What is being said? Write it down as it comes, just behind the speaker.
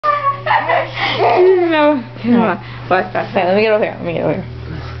over. Come on. Watch. Let me get over here.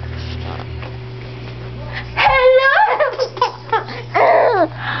 Hello.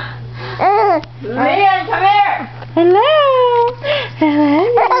 Man, come here. Hello,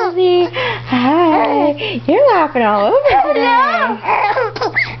 Jazzy. Hi. You're laughing all over today.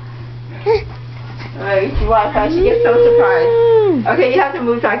 Alright, you watch how she gets so surprised. Okay, you have to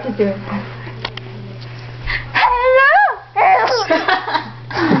move so I can do it.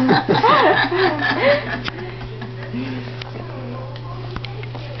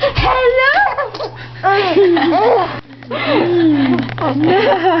 Hello.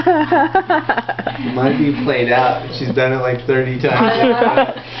 Might be played out. She's done it like 30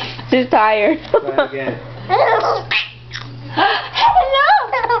 times. She's tired. Try again. Hello.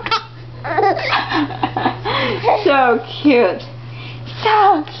 So cute.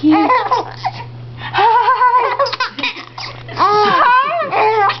 So cute.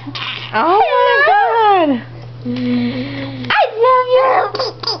 Oh my God. I love you.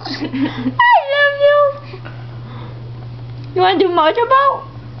 I love you. You want to do motorboat?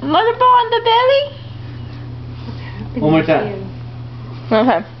 Motorboat on the belly? One more time.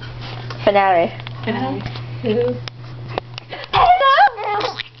 Okay. Finale. Hello.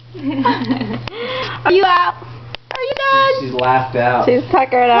 Are you out? Are you done? She's laughed out. She's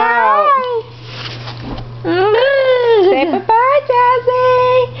tuckered out. Say bye-bye, Jazzy.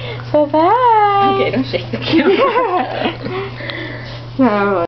 Bye-bye. Okay, don't shake the camera.